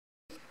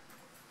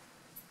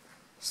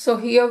So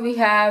here we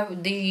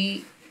have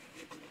the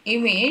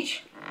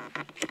image.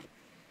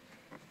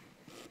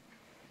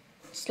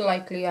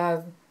 Slightly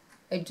I've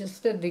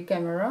adjusted the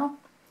camera,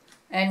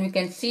 and we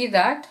can see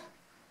that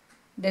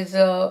there's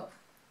a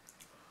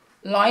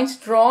lines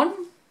drawn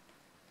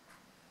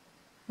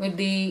with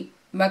the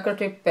macro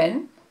tip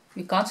pen.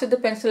 We can't see the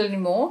pencil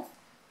anymore.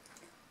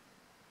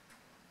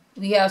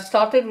 We have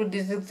started with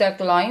these zigzag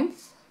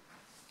lines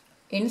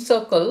in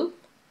circle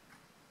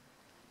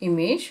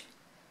image,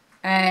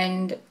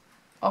 and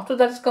after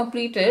that is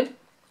completed,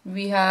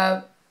 we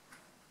have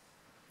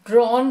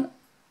drawn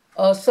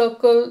a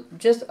circle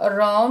just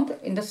around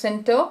in the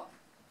center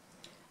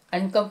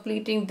and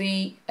completing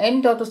the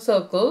end of the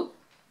circle,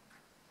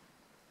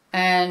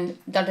 and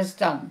that is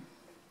done.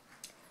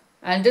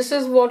 And this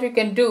is what you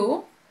can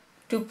do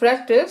to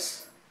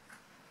practice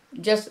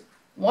just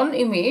one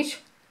image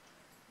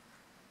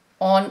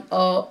on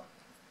a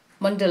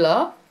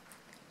mandala,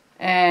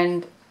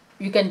 and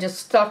you can just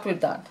start with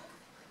that.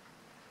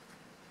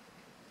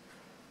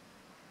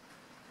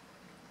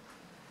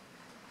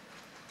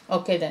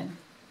 Okay then,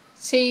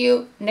 see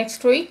you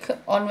next week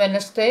on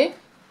Wednesday,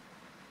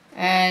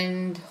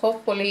 and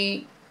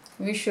hopefully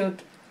we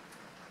should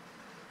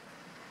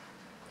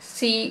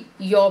see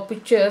your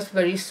pictures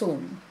very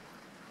soon.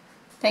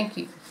 Thank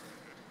you.